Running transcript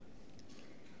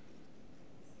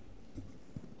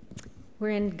We're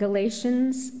in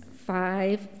Galatians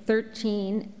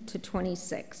 5:13 to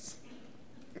 26.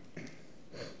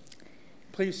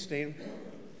 Please stand.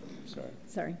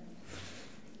 Sorry.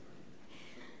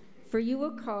 For you were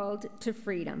called to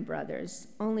freedom, brothers.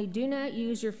 Only do not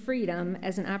use your freedom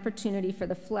as an opportunity for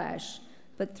the flesh,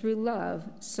 but through love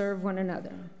serve one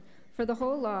another. For the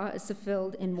whole law is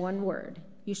fulfilled in one word: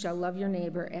 you shall love your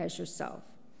neighbor as yourself.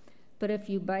 But if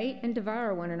you bite and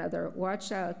devour one another,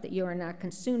 watch out that you are not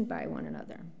consumed by one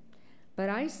another. But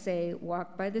I say,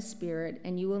 walk by the Spirit,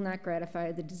 and you will not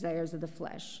gratify the desires of the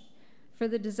flesh. For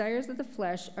the desires of the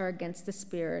flesh are against the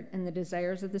Spirit, and the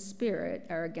desires of the Spirit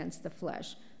are against the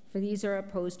flesh. For these are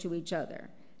opposed to each other,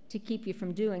 to keep you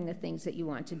from doing the things that you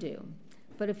want to do.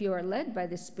 But if you are led by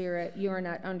the Spirit, you are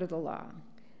not under the law.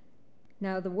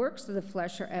 Now the works of the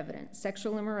flesh are evident: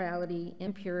 sexual immorality,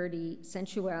 impurity,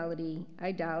 sensuality,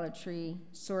 idolatry,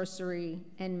 sorcery,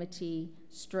 enmity,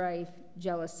 strife,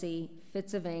 jealousy,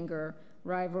 fits of anger,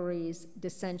 rivalries,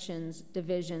 dissensions,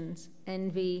 divisions,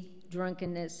 envy,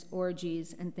 drunkenness,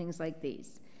 orgies, and things like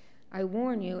these. I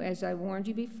warn you, as I warned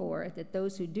you before, that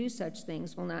those who do such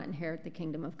things will not inherit the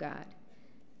kingdom of God.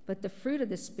 But the fruit of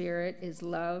the Spirit is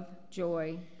love,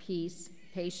 joy, peace,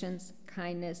 patience,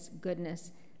 kindness,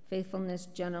 goodness, faithfulness,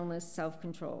 gentleness,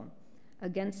 self-control.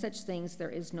 Against such things there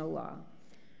is no law.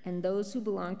 And those who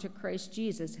belong to Christ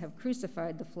Jesus have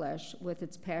crucified the flesh with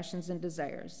its passions and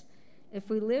desires. If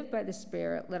we live by the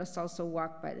Spirit, let us also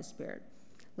walk by the Spirit.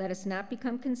 Let us not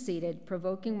become conceited,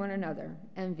 provoking one another,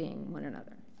 envying one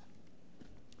another.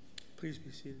 Please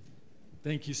be seated.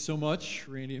 Thank you so much,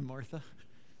 Randy and Martha.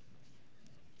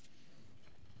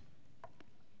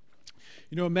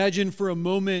 Imagine for a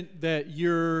moment that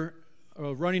you're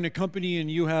running a company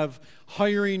and you have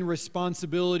hiring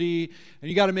responsibility, and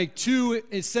you got to make 2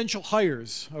 essential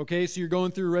hires, okay? So you're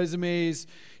going through resumes,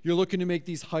 you're looking to make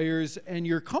these hires, and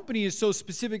your company is so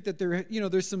specific that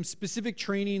there's some specific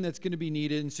training that's going to be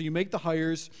needed, and so you make the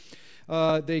hires.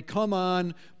 They come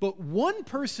on, but one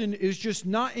person is just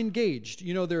not engaged.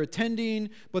 They're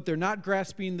attending, but they're not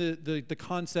grasping the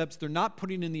concepts. They're not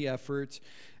putting in the effort.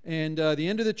 And the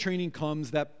end of the training comes,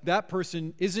 that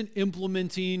person isn't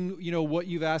implementing, what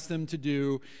you've asked them to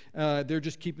do. They're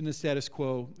just keeping the status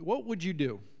quo. What would you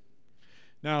do?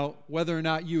 Now, whether or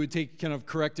not you would take kind of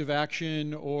corrective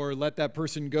action or let that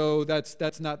person go,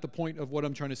 that's not the point of what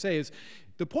I'm trying to say.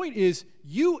 The point is,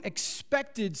 you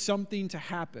expected something to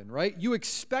happen, right? You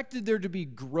expected there to be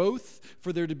growth,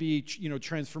 for there to be,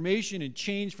 transformation and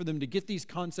change, for them to get these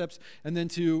concepts and then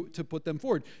to put them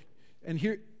forward. And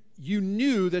here, you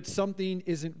knew that something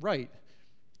isn't right?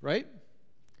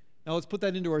 Now let's put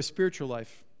that into our spiritual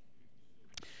life.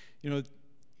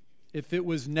 If it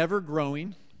was never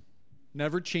growing,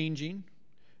 never changing,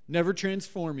 never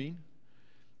transforming,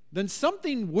 then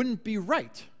something wouldn't be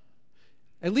right.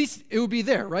 At least it would be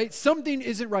there, right? Something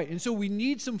isn't right. And so we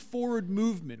need some forward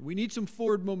movement. We need some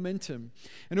forward momentum.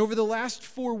 And over the last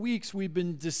 4 weeks, we've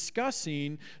been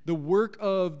discussing the work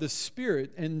of the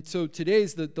Spirit. And so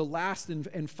today's the last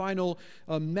and final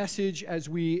message as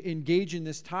we engage in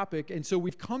this topic. And so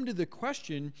we've come to the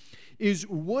question is,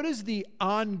 what is the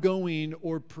ongoing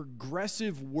or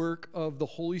progressive work of the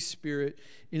Holy Spirit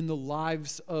in the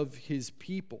lives of His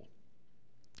people?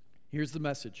 Here's the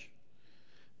message.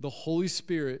 The Holy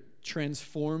Spirit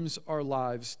transforms our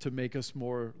lives to make us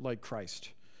more like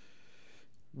Christ.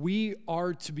 We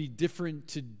are to be different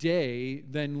today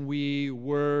than we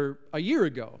were a year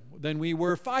ago, than we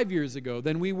were 5 years ago,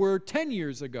 than we were 10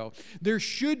 years ago. There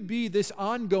should be this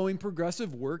ongoing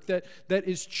progressive work that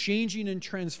is changing and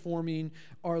transforming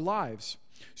our lives.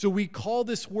 So we call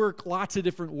this work lots of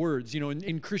different words.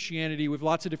 In Christianity, we have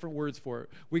lots of different words for it.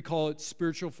 We call it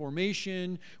spiritual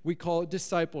formation. We call it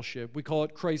discipleship. We call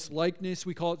it Christ-likeness.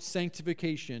 We call it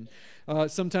sanctification.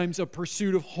 Sometimes a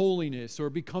pursuit of holiness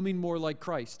or becoming more like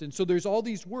Christ. And so there's all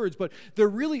these words, but they're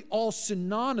really all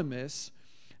synonymous,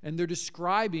 and they're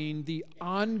describing the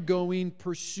ongoing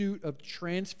pursuit of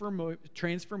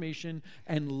transformation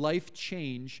and life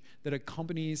change that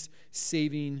accompanies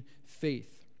saving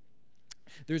faith.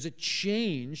 There's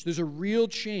a real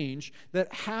change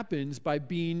that happens by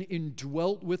being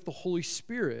indwelt with the Holy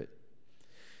Spirit.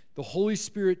 The Holy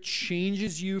Spirit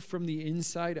changes you from the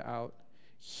inside out.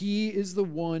 He is the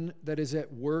one that is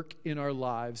at work in our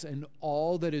lives, and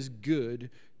all that is good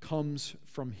comes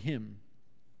from Him.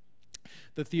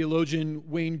 The theologian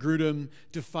Wayne Grudem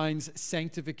defines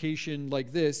sanctification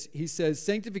like this. He says,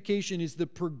 sanctification is the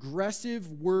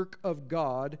progressive work of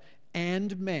God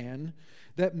and man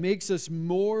that makes us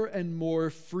more and more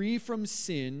free from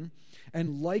sin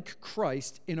and like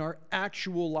Christ in our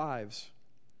actual lives.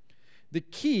 The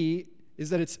key is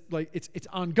that it's like it's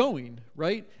ongoing,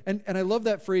 right? And I love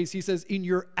that phrase. He says, in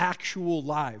your actual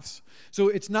lives. So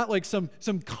it's not like some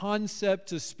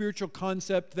concept, a spiritual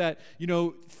concept that,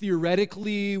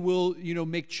 theoretically will,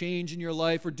 make change in your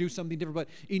life or do something different. But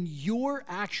in your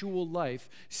actual life,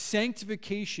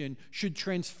 sanctification should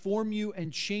transform you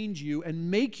and change you and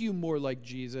make you more like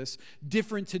Jesus,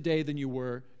 different today than you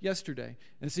were yesterday.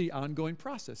 And it's the ongoing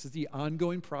process. It's the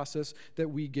ongoing process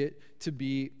that we get to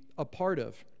be a part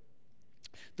of.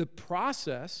 The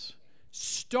process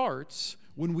starts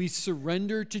when we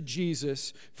surrender to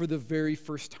Jesus for the very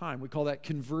first time. We call that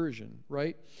conversion,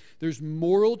 right? There's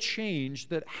moral change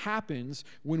that happens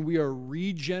when we are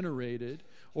regenerated,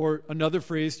 or another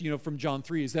phrase, from John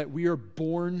 3 is that we are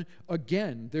born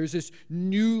again. There's this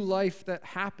new life that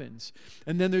happens.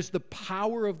 And then there's the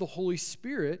power of the Holy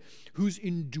Spirit whose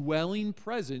indwelling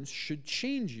presence should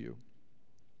change you.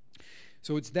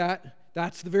 So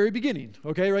that's the very beginning,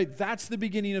 okay, right? That's the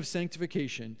beginning of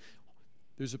sanctification.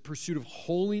 There's a pursuit of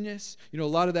holiness. A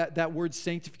lot of that word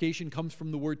sanctification comes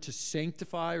from the word to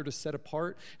sanctify or to set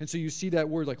apart. And so you see that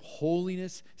word like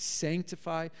holiness,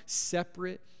 sanctify,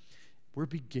 separate. We're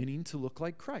beginning to look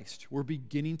like Christ. We're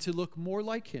beginning to look more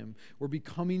like him. We're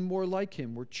becoming more like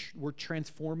him. We're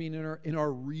transforming in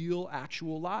our real,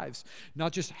 actual lives.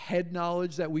 Not just head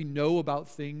knowledge that we know about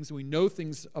things, we know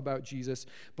things about Jesus,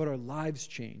 but our lives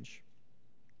change.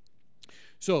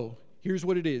 So, here's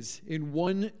what it is. In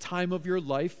one time of your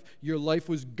life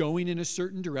was going in a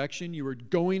certain direction. You were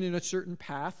going in a certain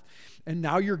path, and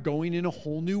now you're going in a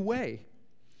whole new way.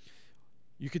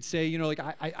 You could say,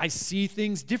 I see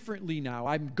things differently now.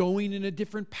 I'm going in a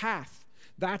different path.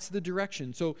 That's the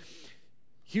direction. So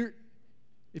here,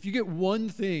 if you get one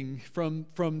thing from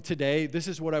today, this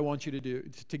is what I want you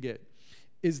to get,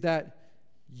 is that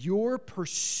your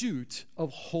pursuit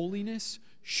of holiness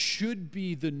should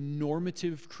be the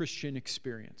normative Christian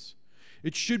experience.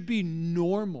 It should be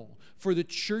normal for the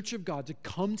church of God to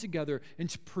come together and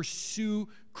to pursue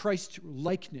Christ's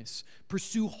likeness,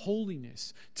 pursue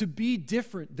holiness, to be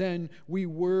different than we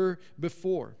were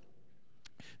before.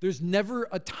 There's never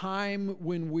a time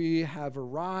when we have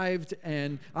arrived,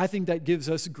 and I think that gives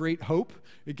us great hope.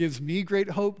 It gives me great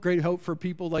hope for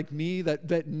people like me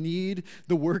that need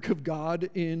the work of God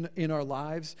in our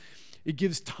lives. It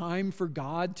gives time for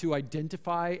God to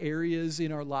identify areas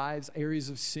in our lives, areas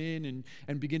of sin,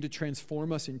 and begin to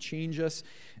transform us and change us,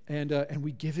 and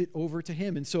we give it over to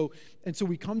him. And so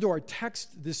we come to our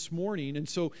text this morning,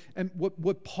 and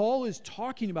what Paul is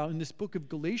talking about in this book of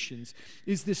Galatians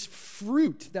is this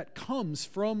fruit that comes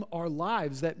from our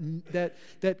lives,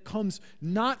 that comes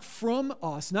not from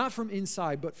us, not from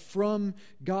inside, but from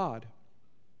God.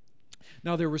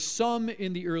 Now, there were some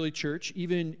in the early church,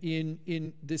 even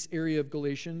in this area of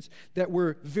Galatians, that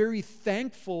were very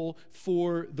thankful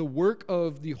for the work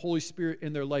of the Holy Spirit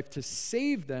in their life to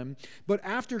save them. But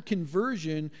after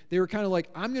conversion, they were kind of like,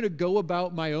 I'm going to go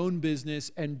about my own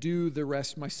business and do the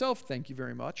rest myself. Thank you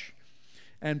very much.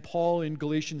 And Paul in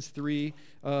Galatians 3,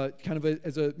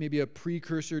 as maybe a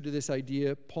precursor to this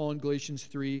idea, Paul in Galatians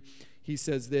 3, he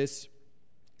says this,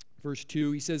 verse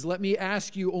 2, he says, "Let me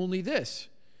ask you only this.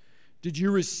 Did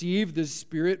you receive the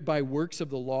Spirit by works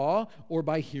of the law or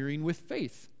by hearing with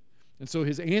faith?" And so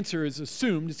his answer is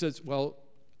assumed. It says, well,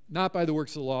 not by the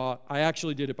works of the law. I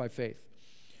actually did it by faith.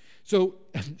 So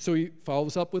he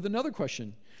follows up with another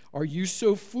question. Are you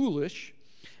so foolish?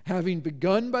 Having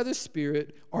begun by the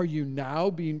Spirit, are you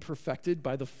now being perfected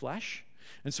by the flesh?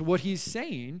 And so what he's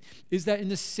saying is that in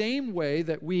the same way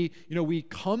that we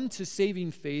come to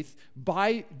saving faith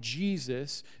by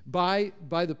Jesus, by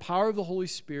the power of the Holy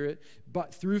Spirit,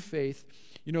 but through faith,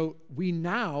 we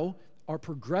now, our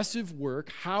progressive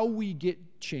work, how we get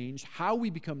changed, how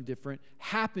we become different,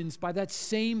 happens by that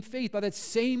same faith, by that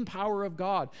same power of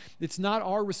God. It's not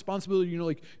our responsibility,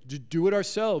 to do it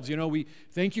ourselves. We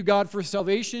thank you, God, for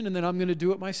salvation, and then I'm going to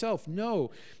do it myself. No,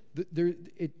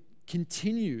 it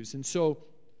continues. And so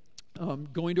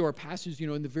going to our passage,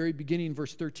 in the very beginning,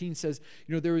 verse 13 says,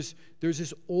 there's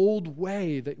this old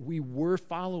way that we were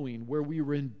following where we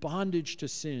were in bondage to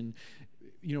sin,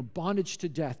 bondage to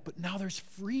death, but now there's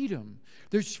freedom.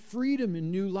 There's freedom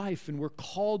in new life, and we're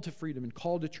called to freedom and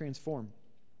called to transform.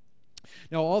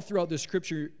 Now, all throughout the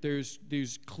scripture, there's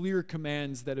these clear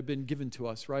commands that have been given to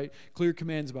us, right? Clear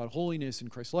commands about holiness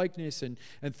and Christ-likeness and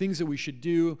things that we should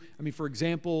do. I mean, for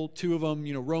example, two of them,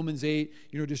 Romans 8,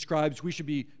 describes we should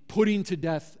be putting to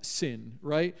death sin,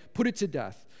 right? Put it to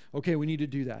death. Okay, we need to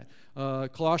do that.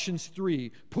 Colossians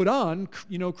 3, put on,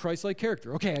 Christ-like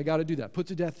character. Okay, I got to do that. Put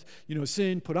to death,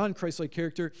 sin, put on Christ-like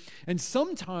character. And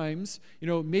sometimes,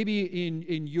 maybe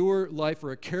in your life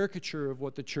or a caricature of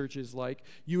what the church is like,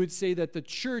 you would say that the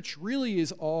church really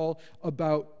is all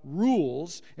about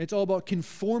rules. It's all about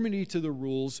conformity to the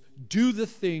rules, do the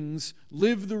things,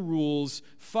 live the rules,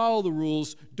 follow the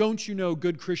rules. Don't you know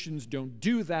good Christians don't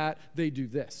do that, they do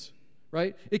this.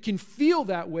 Right? It can feel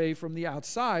that way from the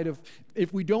outside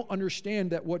if we don't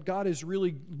understand that what God is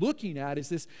really looking at is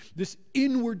this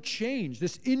inward change,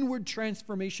 this inward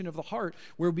transformation of the heart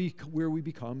where we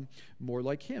become more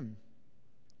like Him.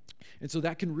 And so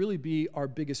that can really be our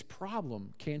biggest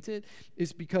problem, can't it?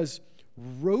 Is because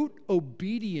rote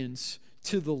obedience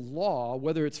to the law,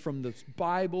 whether it's from the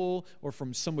Bible or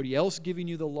from somebody else giving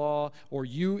you the law or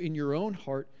you in your own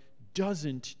heart,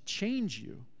 doesn't change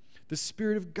you. The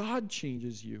Spirit of God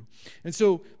changes you. And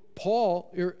so Paul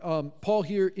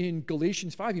here in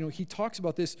Galatians 5, he talks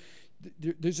about this.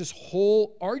 There's this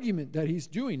whole argument that he's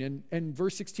doing. And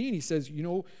verse 16, he says,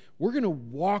 we're going to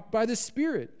walk by the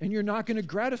Spirit, and you're not going to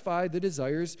gratify the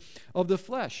desires of the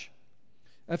flesh.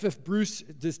 F.F. Bruce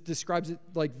describes it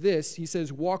like this. He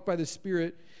says, walk by the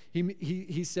Spirit.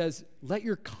 He says, let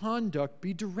your conduct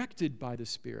be directed by the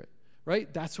Spirit.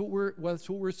 Right? That's what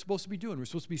we're supposed to be doing. We're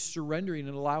supposed to be surrendering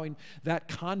and allowing that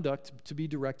conduct to be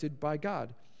directed by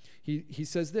God. He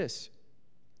says this,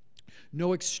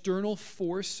 no external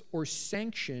force or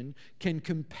sanction can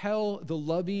compel the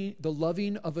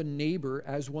loving of a neighbor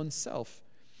as oneself,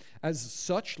 as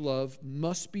such love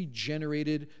must be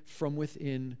generated from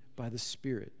within by the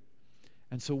Spirit.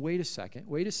 And so wait a second.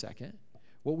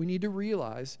 What we need to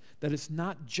realize that it's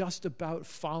not just about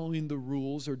following the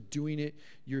rules or doing it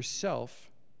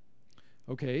yourself.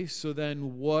 Okay, so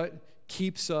then what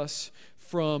keeps us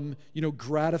from,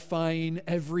 gratifying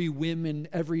every whim and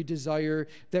every desire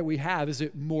that we have? Is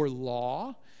it more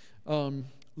law?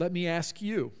 Let me ask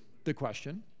you the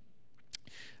question.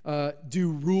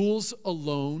 Do rules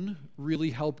alone really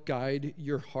help guide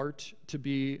your heart to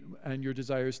be and your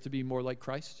desires to be more like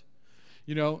Christ?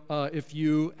 If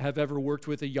you have ever worked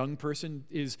with a young person,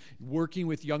 is working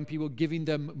with young people, giving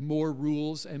them more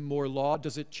rules and more law,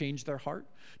 does it change their heart?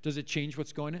 Does it change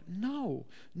what's going on?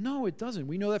 No, it doesn't.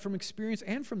 We know that from experience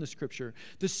and from the Scripture.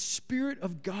 The Spirit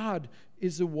of God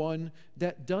is the one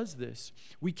that does this.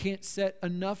 We can't set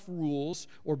enough rules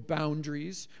or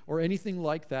boundaries or anything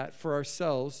like that for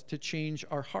ourselves to change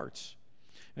our hearts.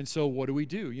 And so what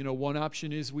do? One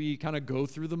option is we kind of go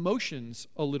through the motions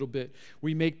a little bit.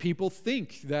 We make people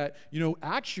think that,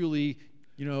 actually,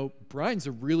 Brian's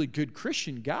a really good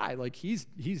Christian guy. Like he's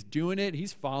doing it,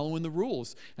 he's following the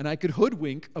rules. And I could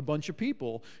hoodwink a bunch of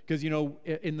people because,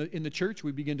 in the church,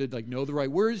 we begin to know the right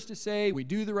words to say, we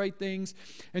do the right things.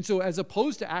 And so as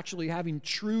opposed to actually having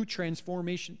true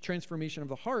transformation of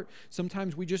the heart,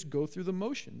 sometimes we just go through the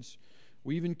motions.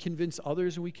 We even convince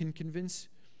others, and we can convince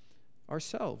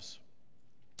ourselves.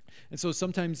 And so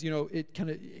sometimes, it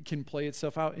can play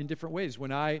itself out in different ways.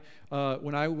 When I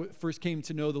first came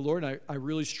to know the Lord, I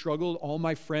really struggled. All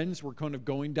my friends were kind of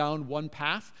going down one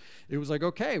path. It was like,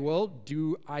 okay, well,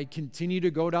 do I continue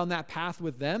to go down that path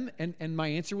with them? And my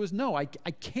answer was no, I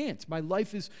can't. My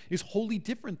life is wholly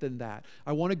different than that.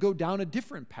 I want to go down a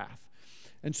different path.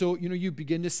 And so, you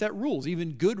begin to set rules,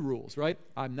 even good rules, right?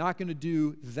 I'm not going to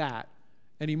do that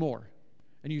anymore.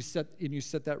 And you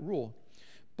set that rule.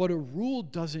 But a rule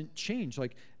doesn't change.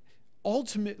 Like,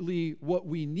 ultimately, what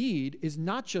we need is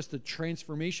not just a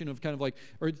transformation of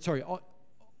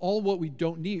all what we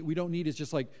don't need is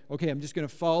just like, okay, I'm just going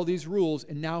to follow these rules,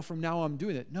 and from now I'm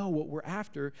doing it. No, what we're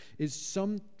after is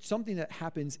something that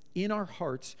happens in our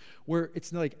hearts where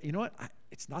it's like,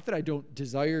 it's not that I don't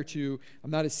desire to,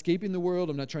 I'm not escaping the world,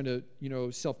 I'm not trying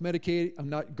to, self-medicate, I'm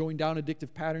not going down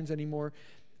addictive patterns anymore.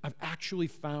 I've actually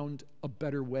found a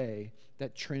better way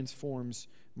that transforms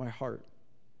my heart.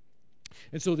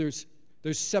 And so there's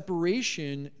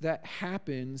separation that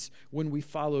happens when we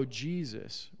follow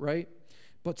Jesus, right?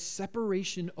 But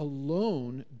separation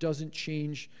alone doesn't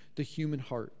change the human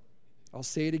heart. I'll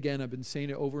say it again. I've been saying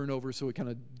it over and over so it kind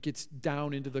of gets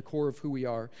down into the core of who we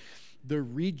are. The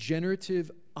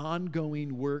regenerative,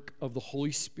 ongoing work of the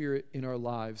Holy Spirit in our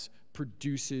lives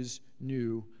produces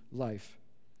new life.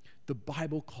 The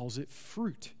Bible calls it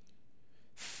fruit.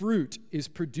 Fruit is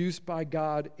produced by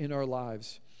God in our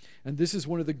lives. And this is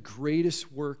one of the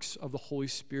greatest works of the Holy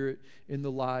Spirit in the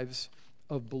lives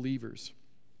of believers.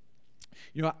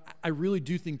 I really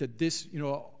do think that this,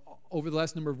 over the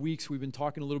last number of weeks, we've been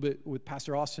talking a little bit with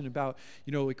Pastor Austin about,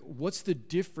 like what's the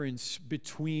difference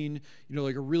between,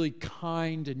 like a really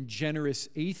kind and generous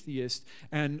atheist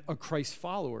and a Christ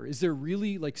follower? Is there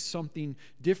really like something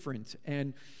different?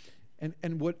 And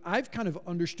what I've kind of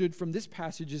understood from this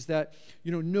passage is that,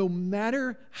 no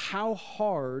matter how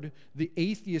hard the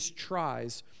atheist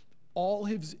tries, all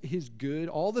his good,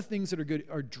 all the things that are good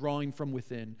are drawing from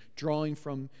within, drawing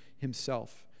from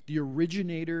himself. The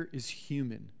originator is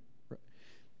human.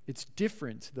 It's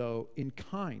different, though, in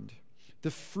kind.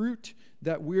 The fruit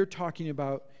that we're talking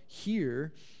about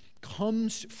here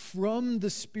comes from the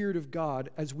Spirit of God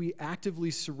as we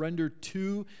actively surrender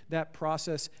to that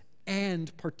process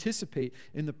and participate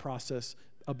in the process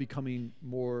of becoming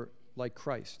more like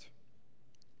Christ.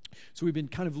 So we've been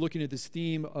kind of looking at this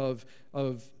theme of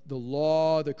the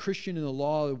law, the Christian in the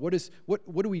law. What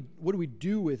do we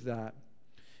do with that?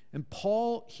 And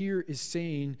Paul here is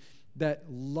saying that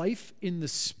life in the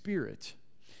Spirit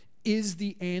is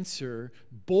the answer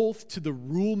both to the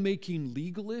rule-making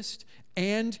legalist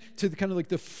and to the kind of like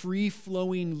the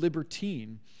free-flowing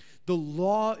libertine. The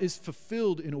law is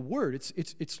fulfilled in a word.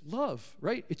 It's love,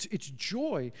 right? It's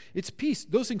joy. It's peace.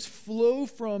 Those things flow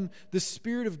from the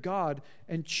Spirit of God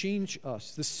and change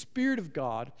us. The Spirit of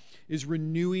God is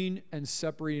renewing and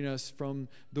separating us from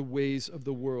the ways of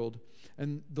the world.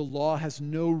 And the law has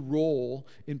no role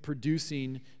in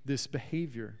producing this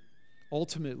behavior.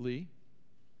 Ultimately,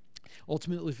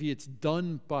 if it's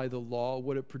done by the law,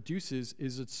 what it produces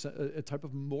is a type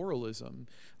of moralism,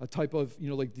 a type of,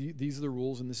 these are the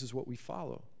rules and this is what we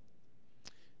follow.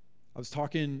 I was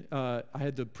talking, I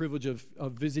had the privilege of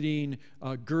visiting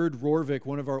Gerd Rorvik,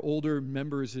 one of our older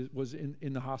members was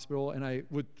in the hospital, and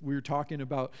we were talking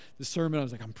about the sermon. I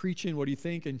was like, I'm preaching, what do you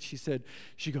think? And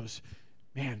she goes,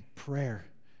 man, prayer.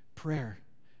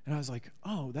 And I was like,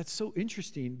 oh, that's so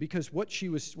interesting, because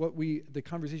the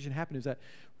conversation happened is that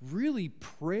really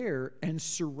prayer and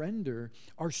surrender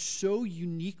are so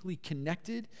uniquely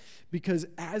connected, because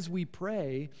as we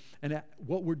pray, and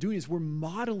what we're doing is we're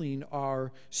modeling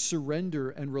our surrender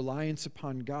and reliance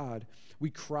upon God. We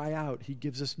cry out, He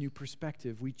gives us new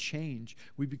perspective, we change,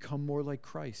 we become more like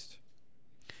Christ.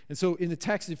 And so in the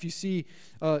text, if you see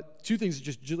two things that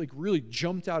just like really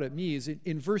jumped out at me is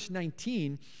in verse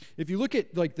 19. If you look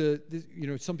at like the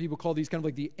some people call these kind of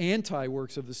like the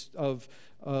anti-works of this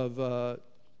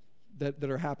that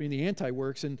are happening, the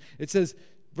anti-works, and it says,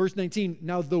 verse 19.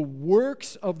 Now the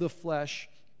works of the flesh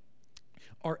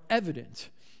are evident,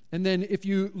 and then if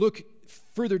you look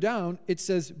further down, it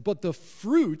says, but the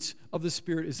fruit of the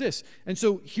Spirit is this. And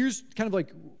so here's kind of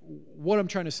like what I'm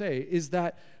trying to say is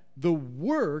that the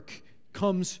work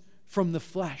comes from the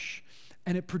flesh,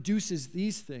 and it produces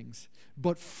these things.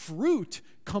 But fruit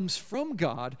comes from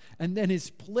God and then is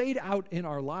played out in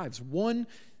our lives. One,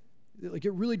 like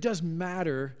it really does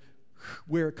matter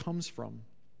where it comes from.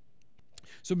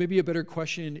 So maybe a better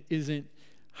question isn't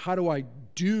how do I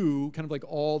do kind of like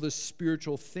all the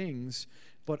spiritual things,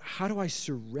 but how do I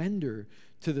surrender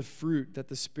to the fruit that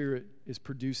the Spirit is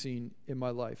producing in my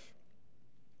life?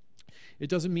 It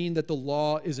doesn't mean that the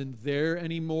law isn't there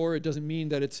anymore. It doesn't mean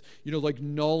that it's, like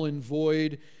null and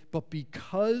void. But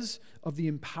because of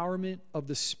the empowerment of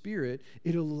the Spirit,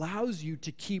 it allows you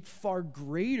to keep far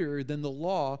greater than the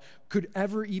law could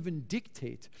ever even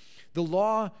dictate. The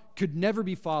law could never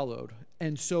be followed.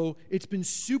 And so it's been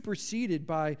superseded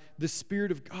by the Spirit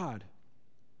of God.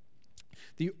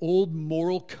 The old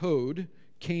moral code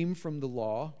came from the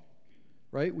law.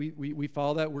 Right? We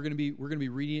follow that. We're going to be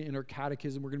reading it in our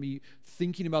catechism. We're going to be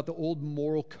thinking about the old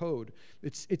moral code.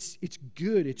 It's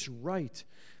good. It's right.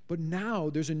 But now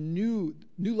there's a new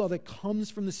law that comes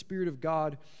from the Spirit of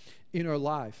God in our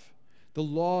life. The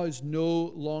law is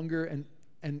no longer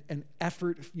an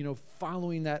effort,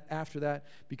 following that after that,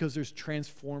 because there's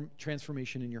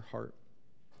transformation in your heart.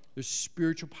 There's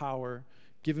spiritual power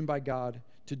given by God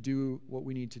to do what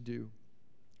we need to do.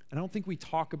 And I don't think we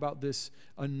talk about this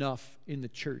enough in the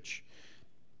church.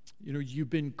 You've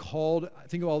been called,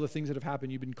 think of all the things that have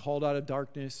happened. You've been called out of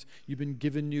darkness. You've been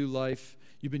given new life.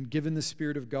 You've been given the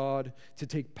Spirit of God to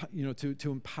take,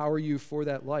 to empower you for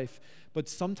that life. But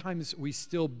sometimes we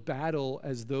still battle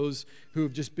as those who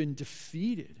have just been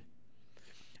defeated.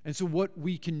 And so what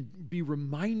we can be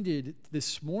reminded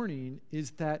this morning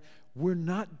is that we're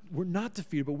not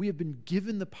defeated, but we have been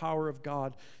given the power of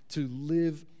God to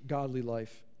live godly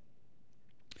life.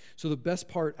 So the best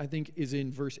part, I think, is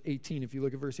in verse 18. If you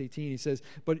look at verse 18, he says,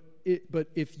 but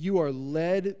if you are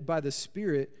led by the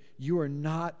Spirit, you are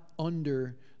not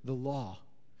under the law.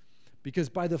 Because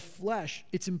by the flesh,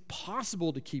 it's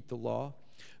impossible to keep the law,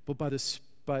 but by the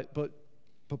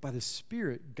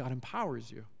Spirit, God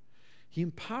empowers you. He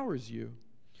empowers you.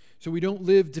 So we don't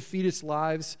live defeatist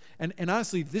lives. And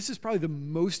honestly, this is probably the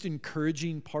most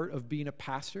encouraging part of being a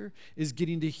pastor, is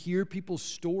getting to hear people's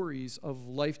stories of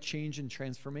life change and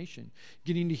transformation.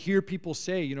 Getting to hear people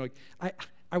say,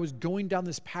 I was going down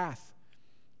this path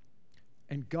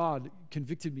and God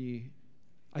convicted me.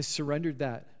 I surrendered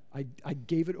that. I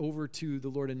gave it over to the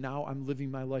Lord, and now I'm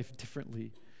living my life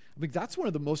differently. I mean, that's one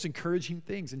of the most encouraging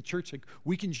things in church. Like,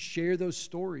 we can share those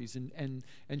stories and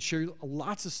share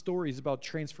lots of stories about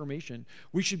transformation.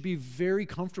 We should be very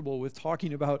comfortable with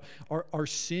talking about our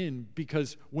sin,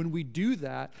 because when we do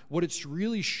that, what it's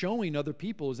really showing other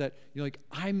people is that,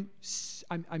 I'm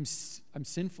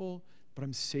sinful, but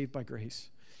I'm saved by grace,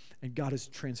 and God is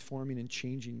transforming and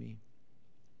changing me.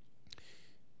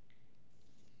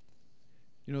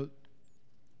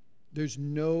 There's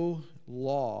no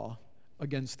law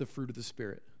against the fruit of the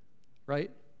Spirit, right?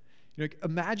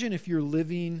 Imagine if you're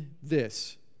living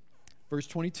this. Verse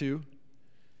 22,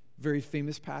 very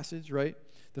famous passage, right?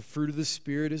 The fruit of the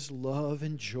Spirit is love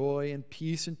and joy and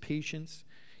peace and patience,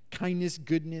 kindness,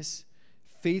 goodness,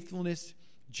 faithfulness,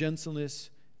 gentleness,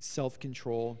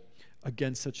 self-control.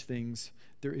 Against such things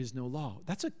there is no law.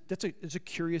 That's a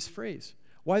curious phrase.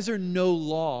 Why is there no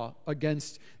law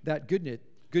against that goodness?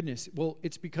 Well,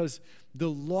 it's because the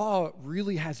law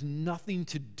really has nothing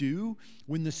to do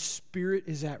when the Spirit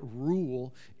is at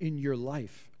rule in your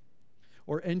life.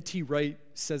 Or N.T. Wright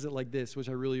says it like this, which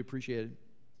I really appreciated.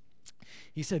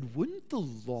 He said, wouldn't the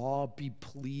law be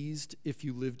pleased if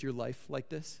you lived your life like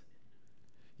this?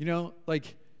 The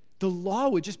law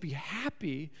would just be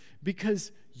happy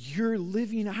because you're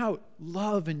living out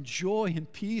love and joy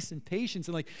and peace and patience,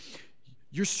 and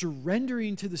you're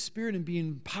surrendering to the Spirit and being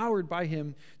empowered by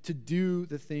Him to do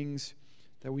the things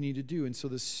that we need to do. And so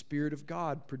the Spirit of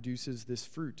God produces this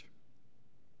fruit.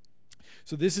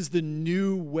 So this is the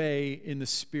new way in the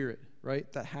Spirit, right,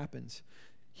 that happens.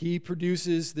 He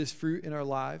produces this fruit in our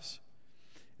lives.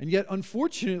 And yet,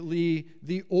 unfortunately,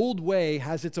 the old way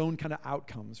has its own kind of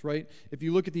outcomes, right? If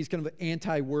you look at these kind of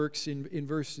anti-works in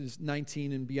verses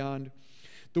 19 and beyond,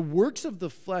 the works of the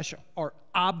flesh are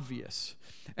obvious.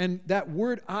 And that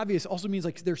word obvious also means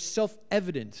they're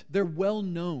self-evident. They're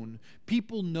well-known.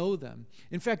 People know them.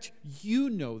 In fact, you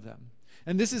know them.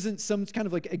 And this isn't some kind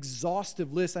of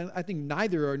exhaustive list. I think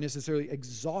neither are necessarily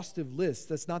exhaustive lists.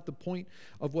 That's not the point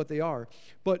of what they are.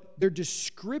 But they're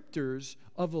descriptors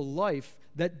of a life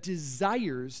that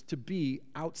desires to be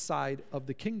outside of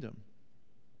the kingdom.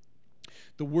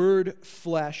 The word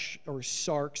flesh, or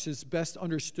sarx, is best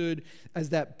understood as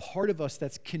that part of us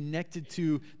that's connected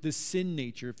to the sin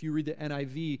nature. If you read the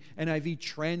NIV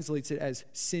translates it as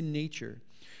sin nature.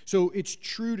 So it's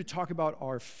true to talk about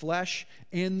our flesh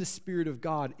and the Spirit of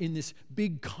God in this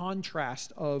big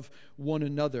contrast of one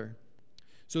another.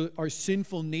 So our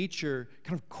sinful nature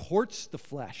kind of courts the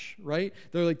flesh, right?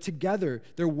 They're together,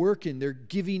 they're working, they're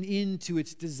giving in to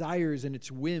its desires and its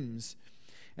whims.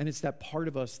 And it's that part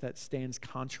of us that stands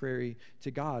contrary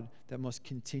to God that must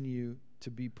continue to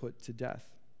be put to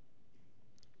death.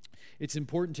 It's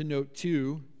important to note,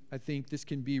 too, I think this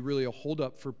can be really a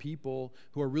holdup for people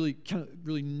who are really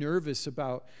nervous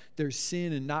about their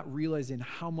sin and not realizing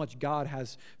how much God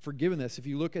has forgiven us. If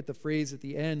you look at the phrase at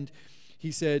the end,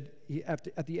 he said,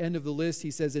 at the end of the list, he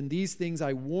says, "In these things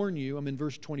I warn you," I'm in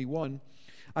verse 21,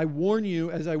 "I warn you,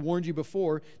 as I warned you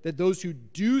before, that those who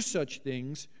do such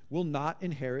things will not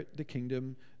inherit the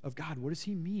kingdom of God." What does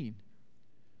he mean?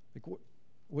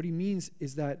 What he means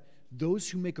is that those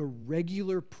who make a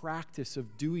regular practice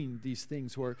of doing these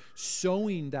things, who are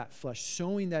sowing that flesh,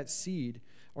 sowing that seed,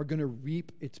 are going to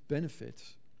reap its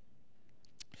benefits.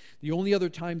 The only other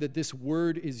time that this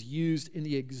word is used in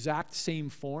the exact same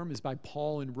form is by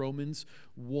Paul in Romans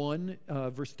 1,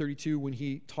 verse 32, when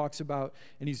he talks about,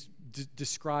 and he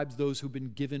describes those who've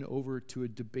been given over to a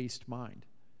debased mind.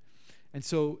 And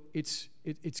so it's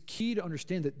key to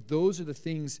understand that those are the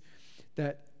things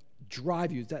that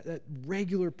drive you, that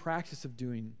regular practice of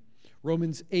doing.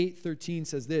 Romans 8:13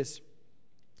 says this.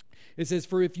 It says,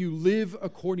 "For if you live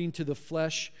according to the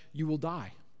flesh, you will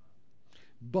die.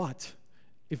 But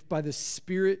if by the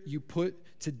Spirit you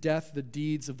put to death the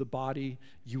deeds of the body,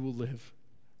 you will live."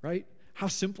 Right? How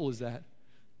simple is that?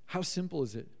 How simple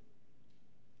is it?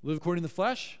 Live according to the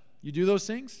flesh, you do those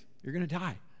things, you're going to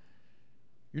die.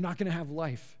 You're not going to have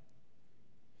life.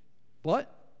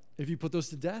 But if you put those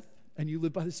to death and you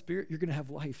live by the Spirit, you're going to have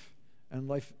life, and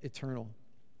life eternal.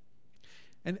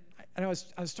 And I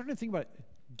was starting to think about it.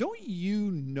 Don't you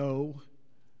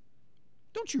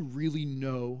really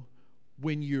know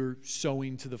when you're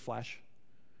sowing to the flesh?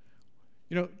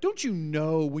 Don't you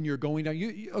know when you're going down?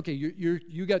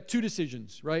 You got two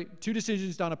decisions, right? Two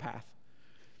decisions down a path.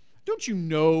 Don't you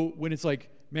know when it's like,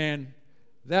 man,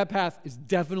 that path is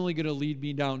definitely going to lead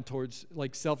me down towards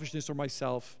like selfishness or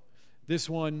myself. This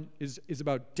one is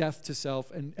about death to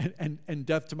self and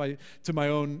death to my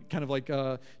own kind of like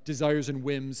desires and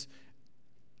whims.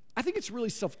 I think it's really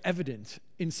self-evident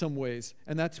in some ways,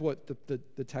 and that's what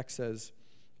the text says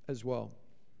as well.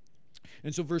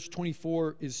 And so verse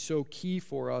 24 is so key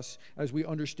for us as we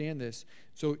understand this.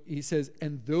 So he says,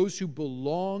 and those who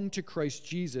belong to Christ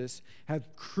Jesus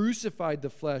have crucified the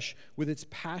flesh with its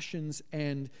passions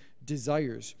and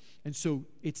desires. And so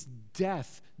it's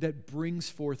death that brings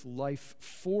forth life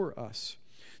for us.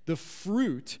 The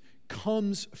fruit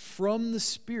comes from the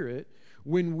Spirit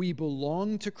when we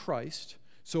belong to Christ.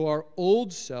 So our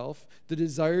old self, the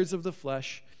desires of the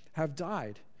flesh, have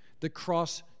died. The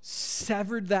cross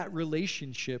severed that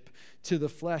relationship to the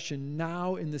flesh, and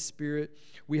now in the Spirit,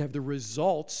 we have the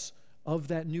results of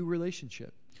that new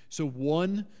relationship. So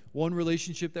one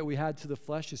relationship that we had to the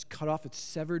flesh is cut off. It's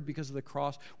severed because of the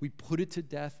cross. We put it to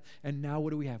death, and now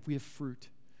what do we have? We have fruit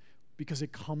because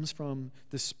it comes from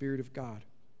the Spirit of God.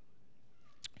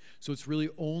 So it's really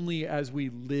only as we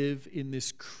live in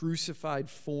this crucified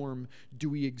form do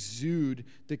we exude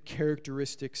the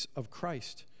characteristics of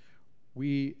Christ.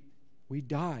 We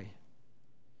die.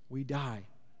 We die.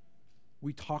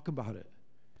 We talk about it.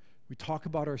 We talk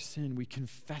about our sin. We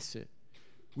confess it.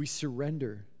 We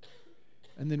surrender.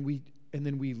 And then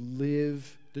we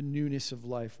live the newness of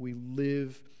life. We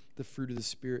live the fruit of the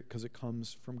Spirit because it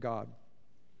comes from God.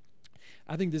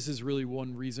 I think this is really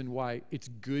one reason why it's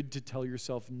good to tell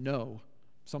yourself no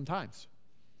sometimes.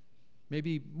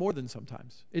 Maybe more than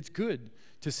sometimes. It's good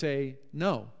to say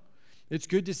no. It's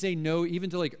good to say no even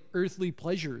to like earthly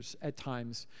pleasures at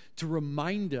times to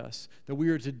remind us that we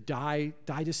are to die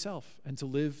to self and to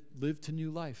live to new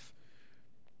life.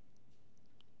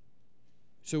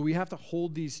 So we have to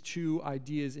hold these two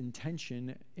ideas in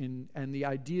tension, and the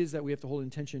ideas that we have to hold in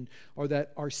tension are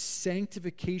that our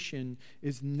sanctification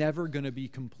is never going to be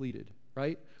completed,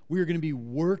 right? We are going to be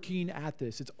working at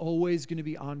this. It's always going to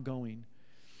be ongoing.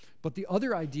 But the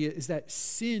other idea is that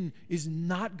sin is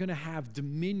not going to have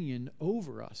dominion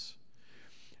over us.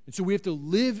 And so we have to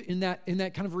live in that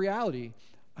kind of reality.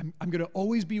 I'm going to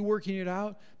always be working it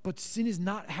out, but sin does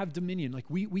not have dominion. Like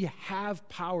we have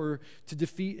power to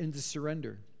defeat and to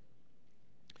surrender.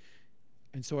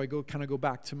 And so I go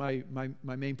back to my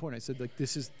main point. I said, like,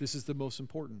 this is the most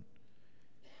important.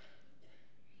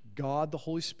 God, the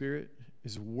Holy Spirit,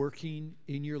 is working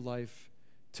in your life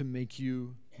to make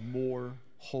you more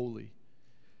holy.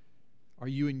 Are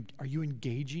you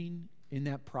engaging in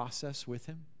that process with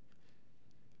him?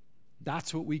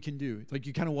 That's what we can do. Like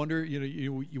you kind of wonder,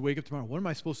 you wake up tomorrow, what am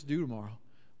I supposed to do tomorrow?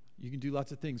 You can do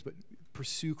lots of things, but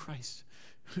pursue Christ.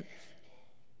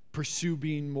 Pursue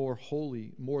being more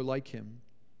holy, more like him.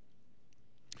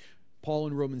 Paul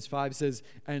in Romans 5 says,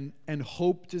 and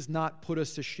hope does not put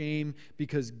us to shame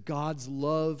because God's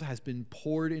love has been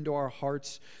poured into our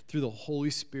hearts through the Holy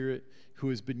Spirit who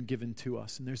has been given to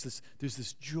us. And there's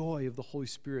this joy of the Holy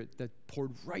Spirit that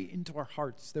poured right into our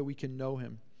hearts that we can know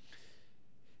him.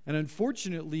 And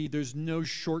unfortunately, there's no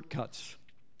shortcuts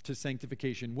to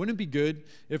sanctification. Wouldn't it be good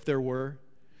if there were?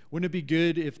 Wouldn't it be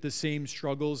good if the same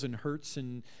struggles and hurts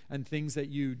and things that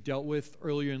you dealt with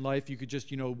earlier in life, you could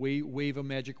just, wave a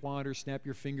magic wand or snap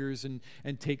your fingers and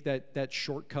take that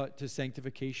shortcut to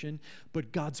sanctification?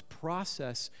 But God's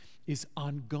process is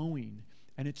ongoing.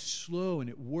 And it's slow and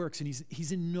it works, and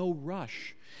he's in no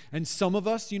rush. And some of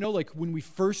us, like when we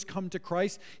first come to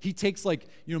Christ, he takes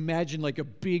imagine like a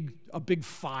big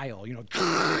file,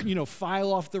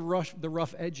 file off the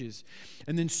rough edges,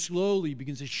 and then slowly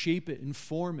begins to shape it and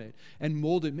form it and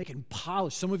mold it, make it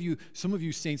polish. Some of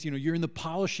you saints, you're in the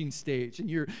polishing stage and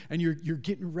you're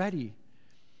getting ready.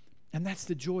 And that's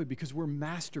the joy, because we're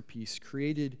masterpiece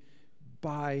created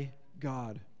by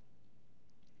God.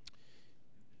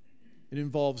 It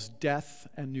involves death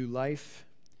and new life.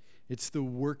 It's the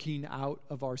working out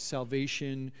of our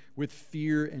salvation with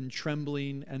fear and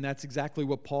trembling, and that's exactly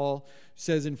what Paul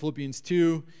says in Philippians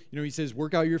 2. He says,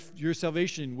 work out your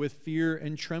salvation with fear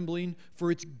and trembling,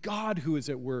 for it's God who is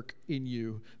at work in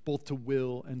you, both to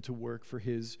will and to work for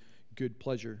his good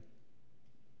pleasure.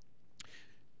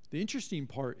 The interesting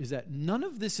part is that none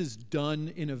of this is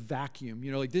done in a vacuum.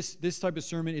 This type of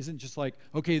sermon isn't just like,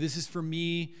 okay, this is for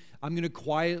me. I'm going to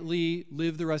quietly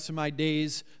live the rest of my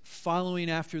days following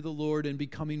after the Lord and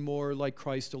becoming more like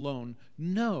Christ alone.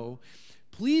 No.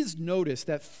 Please notice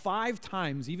that 5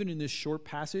 times, even in this short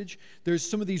passage, there's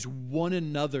some of these one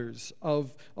another's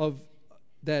of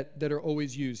that are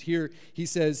always used. Here he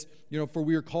says, for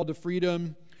we are called to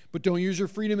freedom, But don't use your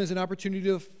freedom as an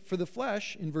opportunity for the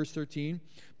flesh, in verse 13,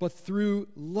 but through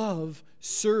love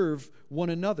serve one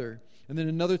another. And then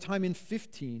another time in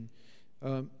 15,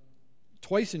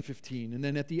 twice in 15, and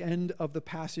then at the end of the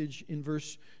passage in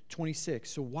verse 26.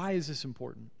 So why is this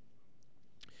important?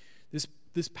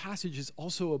 This passage is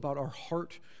also about our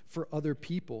heart for other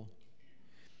people.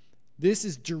 This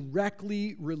is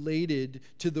directly related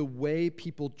to the way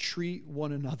people treat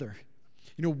one another.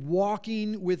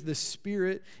 Walking with the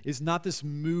Spirit is not this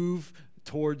move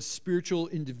towards spiritual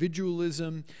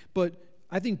individualism, but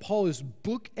I think Paul is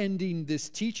bookending this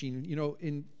teaching,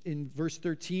 in verse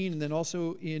 13, and then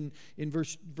also in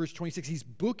verse 26. He's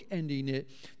bookending it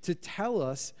to tell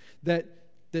us that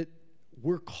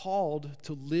we're called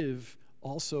to live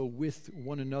also with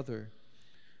one another.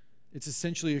 It's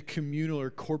essentially a communal or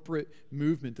corporate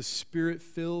movement. The Spirit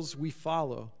fills, we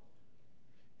follow.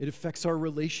 It affects our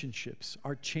relationships,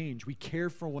 our change. We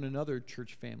care for one another,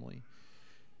 church family.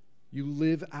 You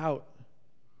live out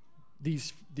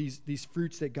these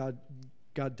fruits that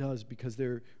God does because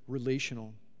they're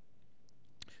relational.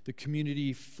 The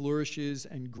community flourishes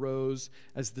and grows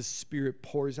as the Spirit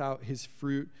pours out his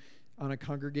fruit on a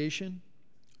congregation,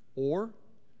 or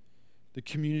the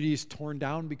community is torn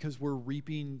down because we're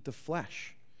reaping the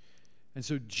flesh. And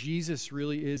so Jesus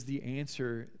really is the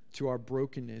answer to our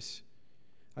brokenness.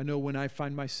 I know when I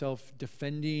find myself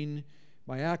defending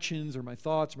my actions or my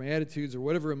thoughts, or my attitudes, or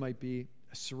whatever it might be,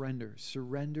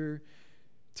 surrender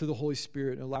to the Holy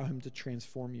Spirit and allow him to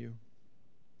transform you.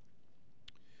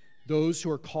 Those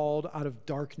who are called out of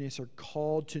darkness are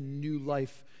called to new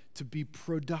life, to be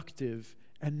productive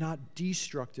and not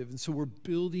destructive. And so we're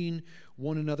building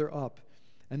one another up.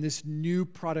 And this new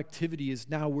productivity is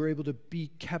now we're able to be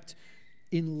kept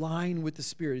in line with the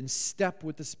Spirit, in step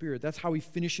with the Spirit. That's how he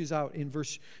finishes out in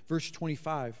verse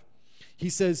 25. He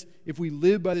says, if we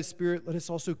live by the Spirit, let us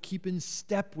also keep in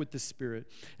step with the Spirit.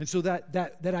 And so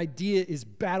that idea is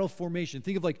battle formation.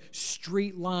 Think of like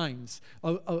straight lines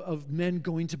of men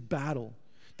going to battle.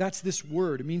 That's this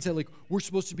word. It means that like we're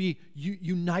supposed to be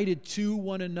united to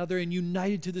one another and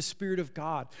united to the Spirit of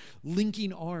God,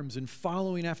 linking arms and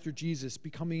following after Jesus,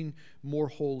 becoming more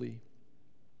holy.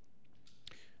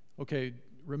 Okay,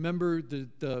 remember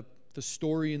the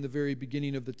story in the very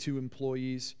beginning of the two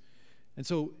employees. And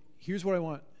so here's what I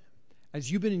want.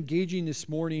 As you've been engaging this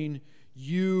morning,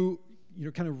 you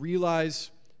kind of realize,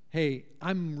 hey,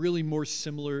 I'm really more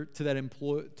similar to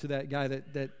that guy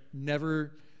that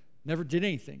never did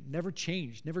anything, never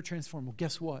changed, never transformed. Well,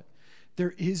 guess what?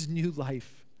 There is new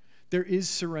life. There is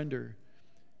surrender.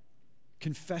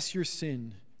 Confess your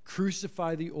sin.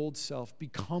 Crucify the old self.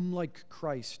 Become like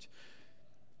Christ.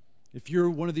 If you're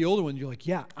one of the older ones, you're like,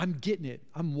 yeah, I'm getting it.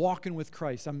 I'm walking with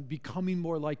Christ. I'm becoming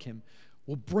more like him.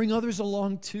 Well, bring others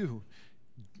along too.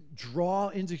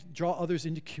 Draw others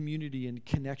into community and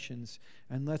connections,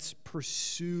 and let's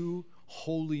pursue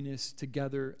holiness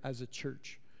together as a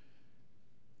church.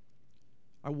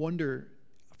 I wonder,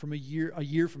 from a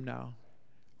year from now,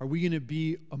 are we going to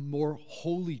be a more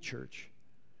holy church?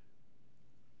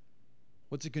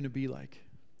 What's it going to be like?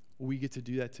 Will we get to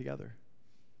do that together?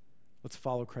 Let's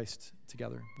follow Christ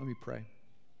together. Let me pray.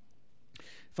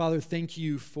 Father, thank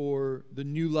you for the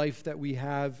new life that we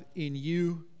have in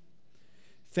you.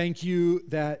 Thank you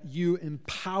that you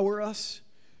empower us,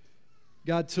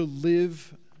 God, to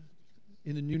live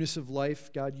in the newness of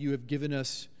life. God, you have given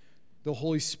us the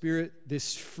Holy Spirit.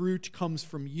 This fruit comes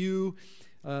from you.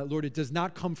 Lord, it does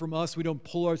not come from us. We don't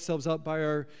pull ourselves up by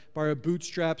our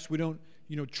bootstraps. We don't,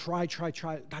 try.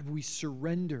 God, we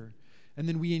surrender. And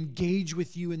then we engage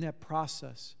with you in that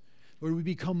process. Lord, we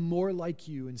become more like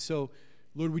you. And so,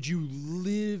 Lord, would you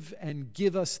live and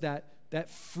give us that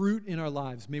fruit in our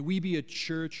lives? May we be a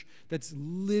church that's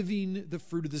living the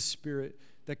fruit of the Spirit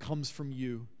that comes from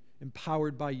you,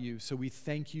 empowered by you. So we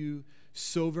thank you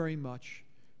so very much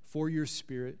for your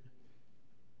Spirit.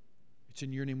 It's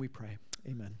in your name we pray.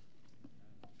 Amen.